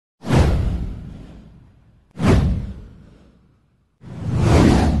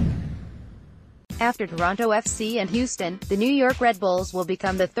After Toronto FC and Houston, the New York Red Bulls will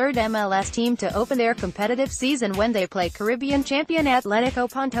become the third MLS team to open their competitive season when they play Caribbean champion Atletico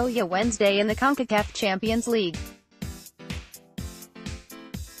Pantoja Wednesday in the Concacaf Champions League.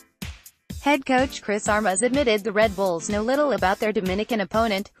 Head coach Chris Armas admitted the Red Bulls know little about their Dominican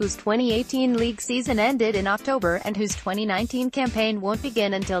opponent, whose 2018 league season ended in October and whose 2019 campaign won't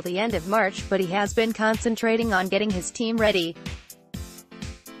begin until the end of March, but he has been concentrating on getting his team ready.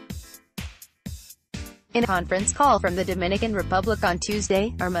 In a conference call from the Dominican Republic on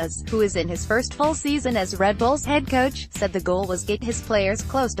Tuesday, Armas, who is in his first full season as Red Bulls head coach, said the goal was get his players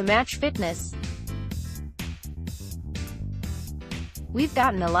close to match fitness. "We've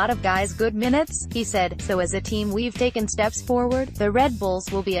gotten a lot of guys good minutes," he said, "so as a team we've taken steps forward. The Red Bulls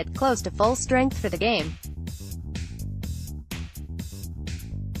will be at close to full strength for the game.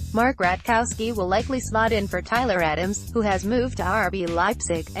 Mark Ratkowski will likely slot in for Tyler Adams, who has moved to RB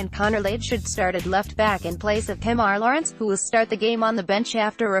Leipzig, and Connor Lade should start at left back in place of Kemar Lawrence, who will start the game on the bench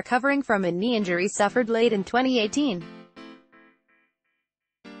after recovering from a knee injury suffered late in 2018.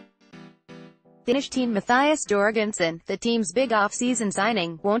 Finnish team Mathias Jorgensen, the team's big off-season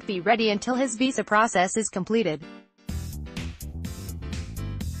signing, won't be ready until his visa process is completed.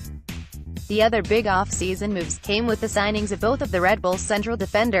 The other big off-season moves came with the signings of both of the Red Bulls' central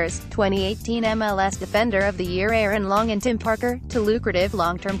defenders, 2018 MLS Defender of the Year Aaron Long and Tim Parker, to lucrative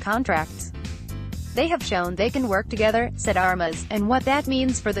long-term contracts. "They have shown they can work together," said Armas, "and what that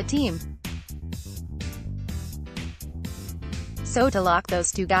means for the team. So to lock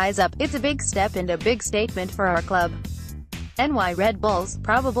those two guys up, it's a big step and a big statement for our club." NY Red Bulls,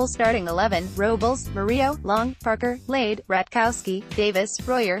 probable starting 11, Robles, Murillo, Long, Parker, Lade, Ratkowski, Davis,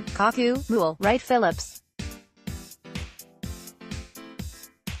 Royer, Kaku, Muhl, Wright Phillips.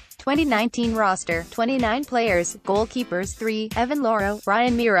 2019 roster, 29 players, goalkeepers 3, Evan Loro,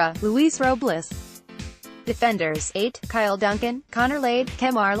 Brian Mira, Luis Robles. Defenders 8, Kyle Duncan, Connor Lade,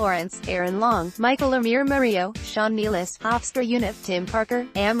 Kemar Lawrence, Aaron Long, Michael Amir Murillo, Sean Nealis, Hofstra Unif, Tim Parker,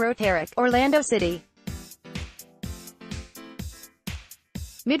 Amro Tarek, Orlando City.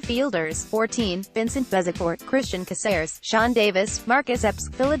 Midfielders 14, Vincent Bezecourt, Christian Caceres, Sean Davis, Marcus Epps,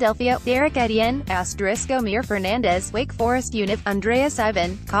 Philadelphia, Derek Etienne, Omir Fernandez, Wake Forest Unif, Andreas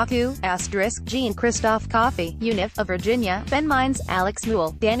Ivan, Kaku, Jean-Christophe Coffey, Unif, of Virginia, Ben Mines, Alex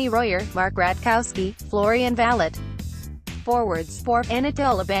Muhl, Danny Royer, Mark Ratkowski, Florian Vallet. Forwards 4,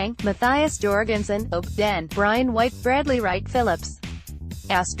 Anatole Bang, Mathias Jorgensen, Dan, Brian White, Bradley Wright Phillips.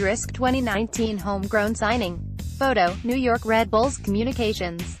 2019 homegrown signing. Photo, New York Red Bulls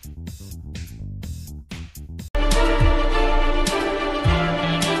Communications.